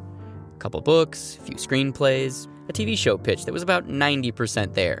finished. A couple books, a few screenplays, a TV show pitch that was about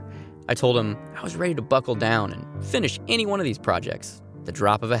 90% there. I told him I was ready to buckle down and finish any one of these projects, the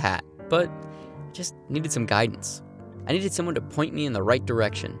drop of a hat, but I just needed some guidance. I needed someone to point me in the right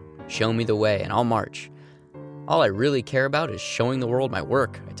direction, show me the way, and I'll march. All I really care about is showing the world my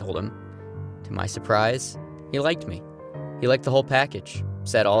work, I told him. To my surprise, he liked me. He liked the whole package,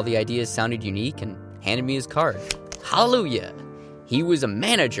 said all the ideas sounded unique, and handed me his card. Hallelujah! He was a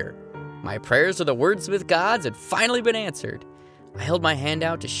manager. My prayers to the wordsmith gods had finally been answered. I held my hand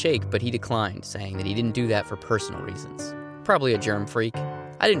out to shake, but he declined, saying that he didn't do that for personal reasons. Probably a germ freak.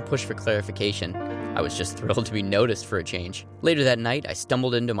 I didn't push for clarification. I was just thrilled to be noticed for a change. Later that night, I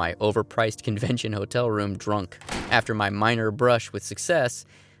stumbled into my overpriced convention hotel room drunk. After my minor brush with success,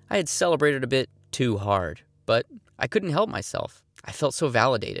 I had celebrated a bit too hard, but I couldn't help myself. I felt so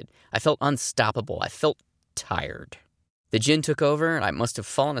validated. I felt unstoppable. I felt tired. The gin took over, and I must have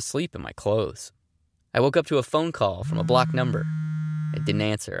fallen asleep in my clothes. I woke up to a phone call from a blocked number. I didn't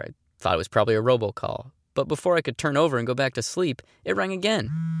answer. I thought it was probably a robocall. But before I could turn over and go back to sleep, it rang again.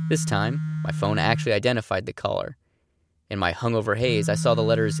 This time, my phone actually identified the caller. In my hungover haze, I saw the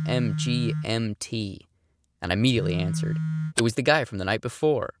letters MGMT, and I immediately answered. It was the guy from the night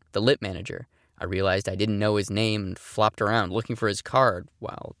before, the lit manager. I realized I didn't know his name and flopped around looking for his card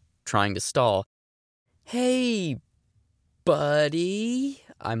while trying to stall. "Hey, buddy,"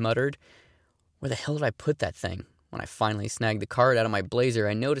 I muttered. Where the hell did I put that thing? When I finally snagged the card out of my blazer,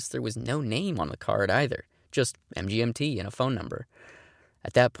 I noticed there was no name on the card either, just MGMT and a phone number.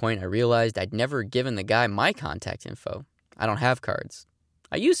 At that point, I realized I'd never given the guy my contact info. I don't have cards.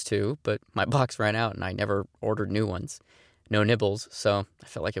 I used to, but my box ran out and I never ordered new ones. No nibbles, so I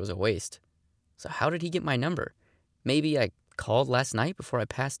felt like it was a waste. So how did he get my number? Maybe I called last night before I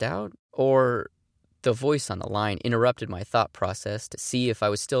passed out? Or the voice on the line interrupted my thought process to see if I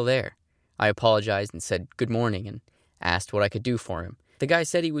was still there. I apologized and said good morning and asked what I could do for him. The guy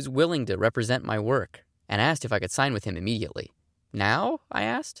said he was willing to represent my work and asked if I could sign with him immediately. Now? I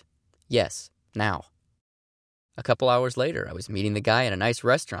asked. Yes, now. A couple hours later, I was meeting the guy at a nice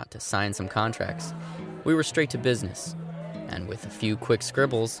restaurant to sign some contracts. We were straight to business, and with a few quick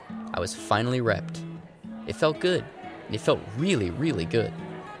scribbles, I was finally repped. It felt good. It felt really, really good.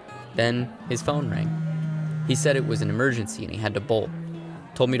 Then his phone rang. He said it was an emergency and he had to bolt.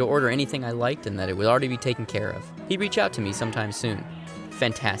 Told me to order anything I liked and that it would already be taken care of. He'd reach out to me sometime soon.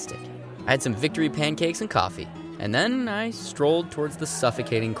 Fantastic. I had some victory pancakes and coffee, and then I strolled towards the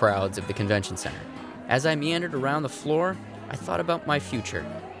suffocating crowds of the convention center. As I meandered around the floor, I thought about my future.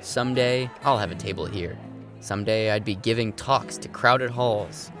 Someday, I'll have a table here. Someday, I'd be giving talks to crowded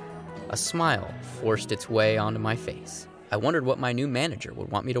halls. A smile forced its way onto my face. I wondered what my new manager would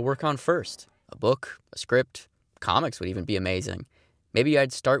want me to work on first. A book, a script, comics would even be amazing. Maybe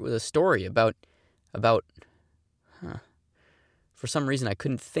I'd start with a story about... For some reason, I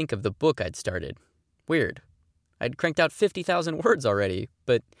couldn't think of the book I'd started. Weird. I'd cranked out 50,000 words already,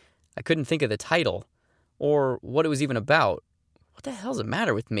 but I couldn't think of the title or what it was even about. What the hell's the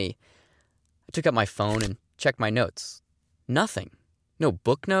matter with me? I took out my phone and checked my notes. Nothing. No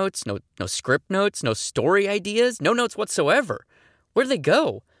book notes, no script notes, no story ideas, no notes whatsoever. Where'd they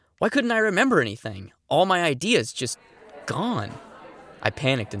go? Why couldn't I remember anything? All my ideas just gone. I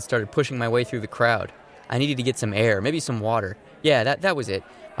panicked and started pushing my way through the crowd. I needed to get some air, maybe some water. Yeah, that was it.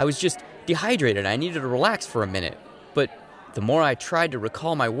 I was just dehydrated. I needed to relax for a minute. But the more I tried to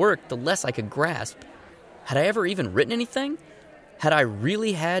recall my work, the less I could grasp. Had I ever even written anything? Had I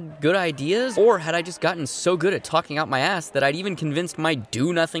really had good ideas? Or had I just gotten so good at talking out my ass that I'd even convinced my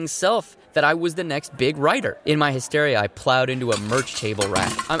do-nothing self that I was the next big writer? In my hysteria, I plowed into a merch table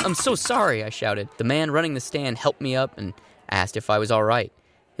rack. I'm so sorry, I shouted. The man running the stand helped me up and asked if I was all right.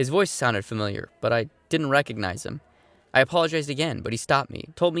 His voice sounded familiar, but I didn't recognize him. I apologized again, but he stopped me,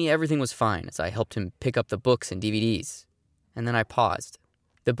 told me everything was fine as I helped him pick up the books and DVDs. And then I paused.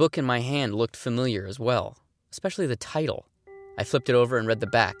 The book in my hand looked familiar as well, especially the title. I flipped it over and read the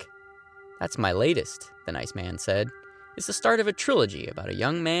back. "That's my latest," the nice man said. "It's the start of a trilogy about a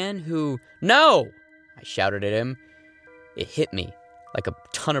young man who..." "No!" I shouted at him. It hit me like a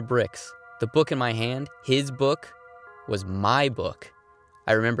ton of bricks. The book in my hand, his book, was my book.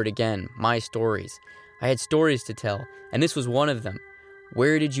 I remembered again, my stories. I had stories to tell, and this was one of them.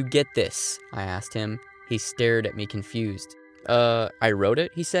 "Where did you get this?" I asked him. He stared at me confused. I wrote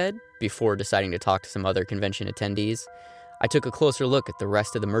it," he said, before deciding to talk to some other convention attendees. I took a closer look at the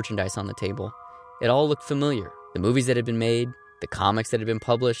rest of the merchandise on the table. It all looked familiar. The movies that had been made, the comics that had been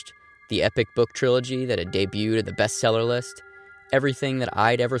published, the epic book trilogy that had debuted at the bestseller list. Everything that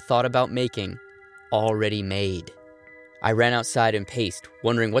I'd ever thought about making, already made. I ran outside and paced,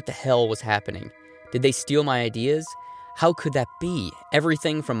 wondering what the hell was happening. Did they steal my ideas? How could that be?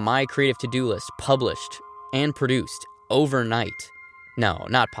 Everything from my creative to-do list published and produced overnight. No,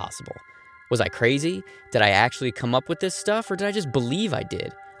 not possible. Was I crazy? Did I actually come up with this stuff, or did I just believe I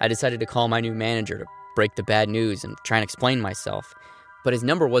did? I decided to call my new manager to break the bad news and try and explain myself. But his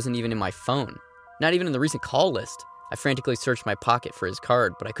number wasn't even in my phone, not even in the recent call list. I frantically searched my pocket for his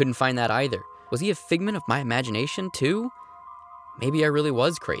card, but I couldn't find that either. Was he a figment of my imagination, too? Maybe I really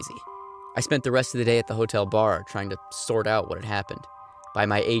was crazy. I spent the rest of the day at the hotel bar trying to sort out what had happened. By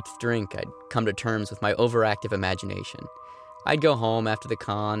my 8th drink, I'd come to terms with my overactive imagination. I'd go home after the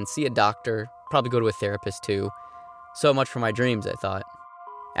con, see a doctor, probably go to a therapist too. So much for my dreams, I thought.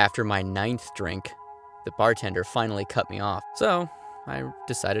 After my 9th drink, the bartender finally cut me off. So I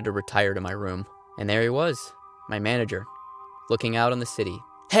decided to retire to my room. And there he was, my manager, looking out on the city.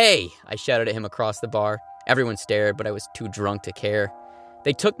 "Hey!" I shouted at him across the bar. Everyone stared, but I was too drunk to care.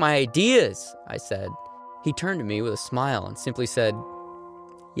 "They took my ideas," I said. He turned to me with a smile and simply said,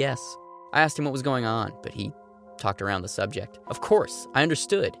 "Yes." I asked him what was going on, but he talked around the subject. Of course, I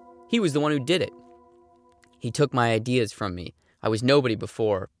understood. He was the one who did it. He took my ideas from me. I was nobody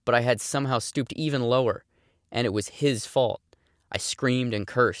before, but I had somehow stooped even lower, and it was his fault. I screamed and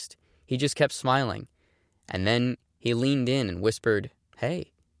cursed. He just kept smiling. And then he leaned in and whispered,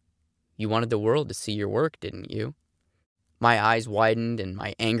 "Hey, you wanted the world to see your work, didn't you?" My eyes widened and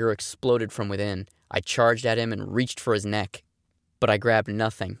my anger exploded from within. I charged at him and reached for his neck. But I grabbed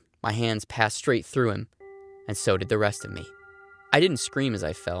nothing. My hands passed straight through him, and so did the rest of me. I didn't scream as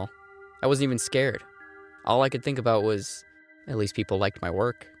I fell. I wasn't even scared. All I could think about was, at least people liked my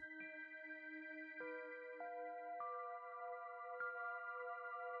work.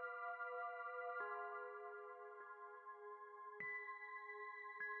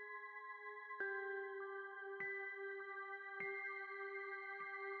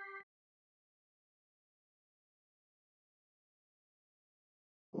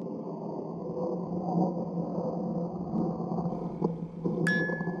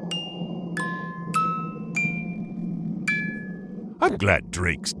 I'm glad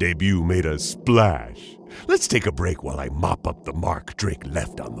Drake's debut made a splash. Let's take a break while I mop up the mark Drake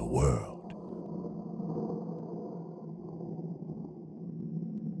left on the world.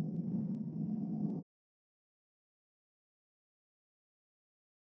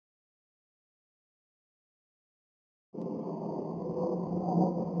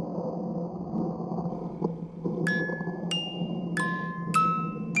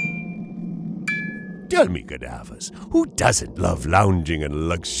 Tell me, cadavers, who doesn't love lounging in a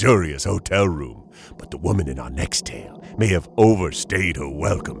luxurious hotel room? But the woman in our next tale may have overstayed her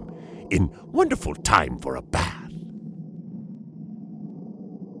welcome in wonderful time for a bath.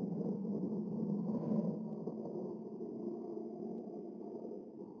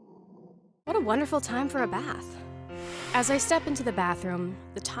 What a wonderful time for a bath. As I step into the bathroom,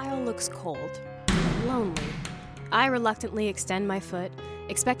 the tile looks cold, lonely. I reluctantly extend my foot,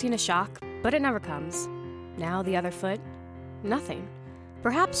 expecting a shock, but it never comes. Now the other foot, nothing.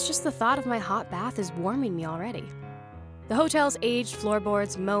 Perhaps just the thought of my hot bath is warming me already. The hotel's aged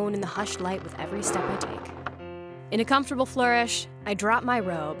floorboards moan in the hushed light with every step I take. In a comfortable flourish, I drop my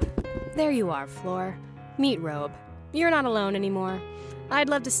robe. There you are, floor. Meet robe. You're not alone anymore. I'd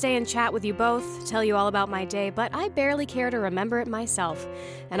love to stay and chat with you both, tell you all about my day, but I barely care to remember it myself,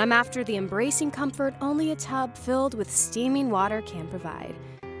 and I'm after the embracing comfort only a tub filled with steaming water can provide.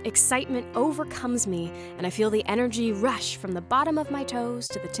 Excitement overcomes me, and I feel the energy rush from the bottom of my toes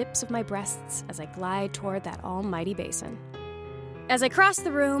to the tips of my breasts as I glide toward that almighty basin. As I cross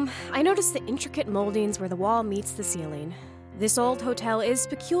the room, I notice the intricate moldings where the wall meets the ceiling. This old hotel is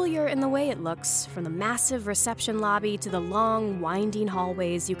peculiar in the way it looks, from the massive reception lobby to the long, winding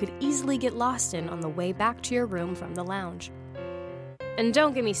hallways you could easily get lost in on the way back to your room from the lounge. And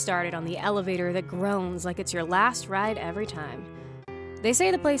don't get me started on the elevator that groans like it's your last ride every time. They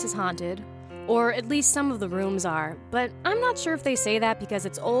say the place is haunted, or at least some of the rooms are, but I'm not sure if they say that because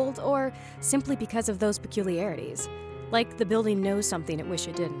it's old or simply because of those peculiarities. Like the building knows something it wish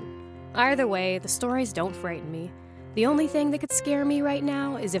it didn't. Either way, the stories don't frighten me. The only thing that could scare me right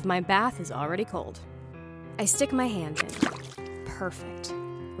now is if my bath is already cold. I stick my hands in. Perfect.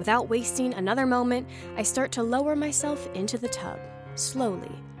 Without wasting another moment, I start to lower myself into the tub,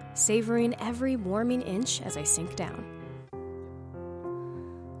 slowly, savoring every warming inch as I sink down.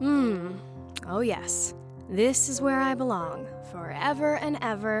 Oh yes, this is where I belong, forever and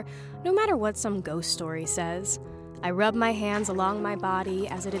ever, no matter what some ghost story says. I rub my hands along my body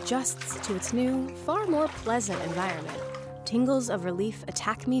as it adjusts to its new, far more pleasant environment. Tingles of relief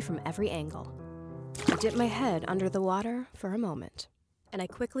attack me from every angle. I dip my head under the water for a moment, and I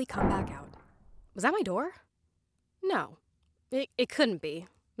quickly come back out. Was that my door? No, it couldn't be.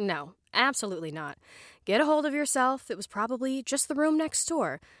 No, absolutely not. Get a hold of yourself. It was probably just the room next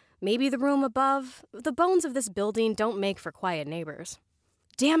door. Maybe the room above. The bones of this building don't make for quiet neighbors.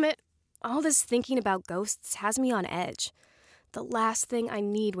 Damn it. All this thinking about ghosts has me on edge. The last thing I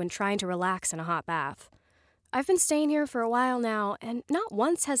need when trying to relax in a hot bath. I've been staying here for a while now, and not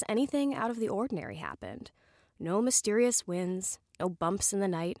once has anything out of the ordinary happened. No mysterious winds, no bumps in the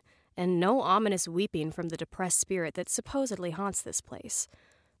night, and no ominous weeping from the depressed spirit that supposedly haunts this place.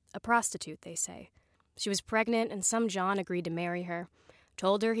 A prostitute, they say. She was pregnant, and some John agreed to marry her.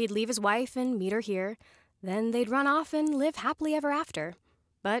 Told her he'd leave his wife and meet her here. Then they'd run off and live happily ever after.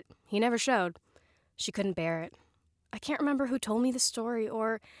 But he never showed. She couldn't bear it. I can't remember who told me the story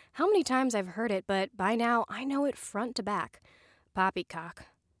or how many times I've heard it, but by now I know it front to back. Poppycock.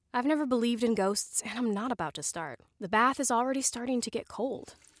 I've never believed in ghosts, and I'm not about to start. The bath is already starting to get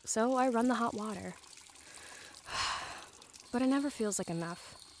cold, so I run the hot water. But it never feels like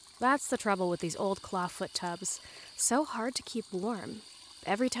enough. That's the trouble with these old clawfoot tubs. So hard to keep warm.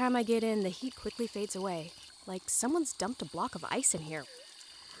 Every time I get in, the heat quickly fades away, like someone's dumped a block of ice in here.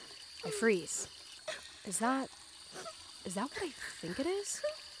 I freeze. Is that what I think it is?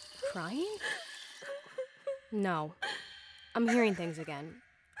 Crying? No. I'm hearing things again.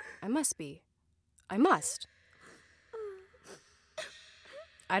 I must be. I must.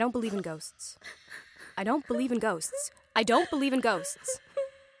 I don't believe in ghosts. I don't believe in ghosts. I don't believe in ghosts.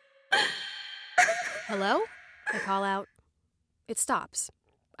 Hello? I call out. It stops.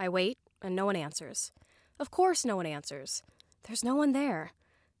 I wait, and no one answers. Of course no one answers. There's no one there.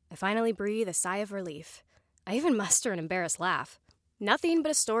 I finally breathe a sigh of relief. I even muster an embarrassed laugh. Nothing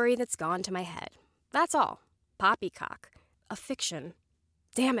but a story that's gone to my head. That's all. Poppycock. A fiction.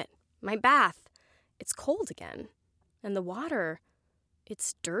 Damn it. My bath. It's cold again. And the water,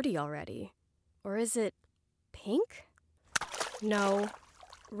 it's dirty already. Or is it pink? No.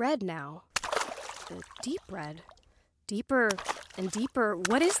 Red now. Deep red. Deeper and deeper.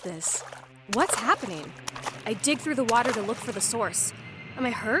 What is this? What's happening? I dig through the water to look for the source. Am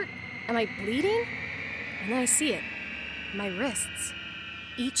I hurt? Am I bleeding? And then I see it. My wrists.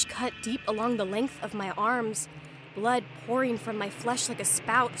 Each cut deep along the length of my arms. Blood pouring from my flesh like a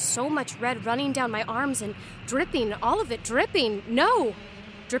spout. So much red running down my arms and dripping. All of it dripping. No!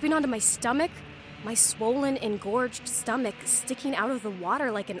 Dripping onto my stomach. My swollen, engorged stomach sticking out of the water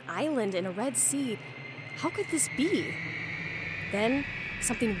like an island in a Red Sea. How could this be? Then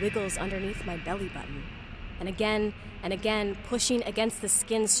something wiggles underneath my belly button. And again, pushing against the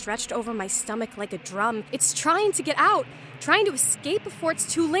skin stretched over my stomach like a drum. It's trying to get out, trying to escape before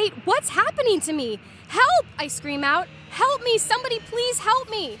it's too late. What's happening to me? Help! I scream out. Help me! Somebody please help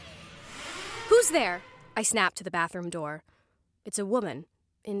me! Who's there? I snap to the bathroom door. It's a woman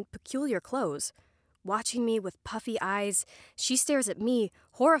in peculiar clothes. Watching me with puffy eyes, she stares at me,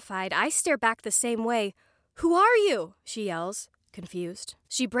 horrified. I stare back the same way. Who are you? She yells, confused.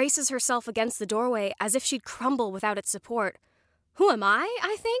 She braces herself against the doorway as if she'd crumble without its support. Who am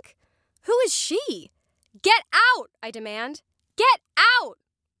I think? Who is she? Get out, I demand. Get out!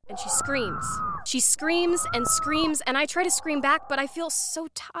 And she screams. She screams, and I try to scream back, but I feel so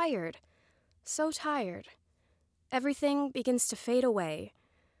tired. So tired. Everything begins to fade away,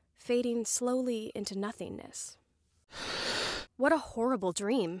 fading slowly into nothingness. What a horrible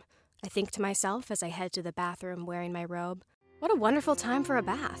dream, I think to myself as I head to the bathroom wearing my robe. What a wonderful time for a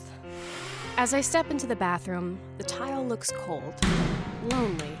bath. As I step into the bathroom, the tile looks cold,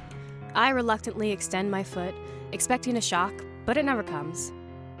 lonely. I reluctantly extend my foot, expecting a shock, but it never comes.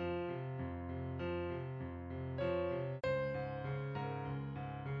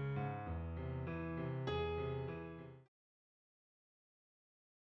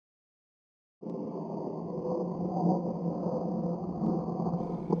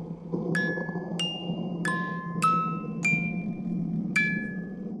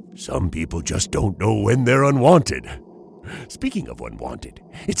 Some people just don't know when they're unwanted. Speaking of unwanted,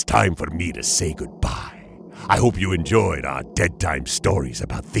 it's time for me to say goodbye. I hope you enjoyed our Dead Time stories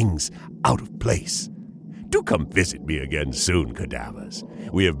about things out of place. Do come visit me again soon, cadavers.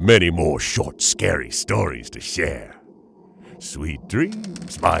 We have many more short, scary stories to share. Sweet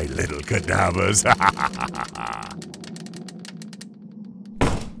dreams, my little cadavers.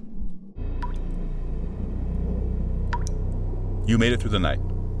 You made it through the night.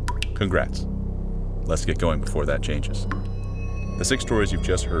 Congrats. Let's get going before that changes. The 6 stories you've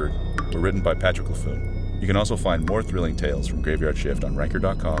just heard were written by Patrick LaFoon. You can also find more thrilling tales from Graveyard Shift on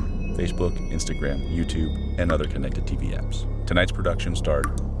Ranker.com, Facebook, Instagram, YouTube, and other connected TV apps. Tonight's production starred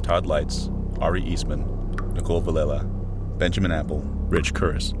Todd Leitz, Ari Eastman, Nicole Villela, Benjamin Apple, Rich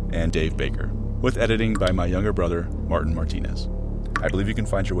Curris, and Dave Baker, with editing by my younger brother, Martin Martinez. I believe you can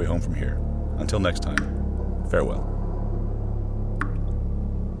find your way home from here. Until next time, farewell.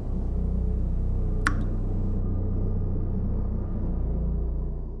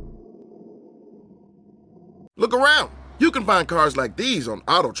 Look around. You can find cars like these on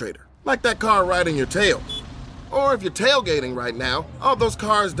AutoTrader, like that car riding your tail. Or if you're tailgating right now, all those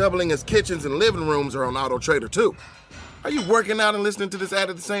cars doubling as kitchens and living rooms are on AutoTrader too. Are you working out and listening to this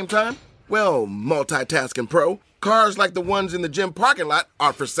ad at the same time? Well, multitasking pro, cars like the ones in the gym parking lot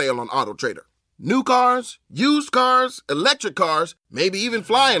are for sale on AutoTrader. New cars, used cars, electric cars, maybe even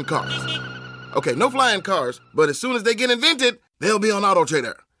flying cars. Okay, no flying cars, but as soon as they get invented, they'll be on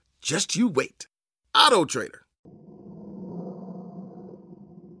AutoTrader. Just you wait. AutoTrader.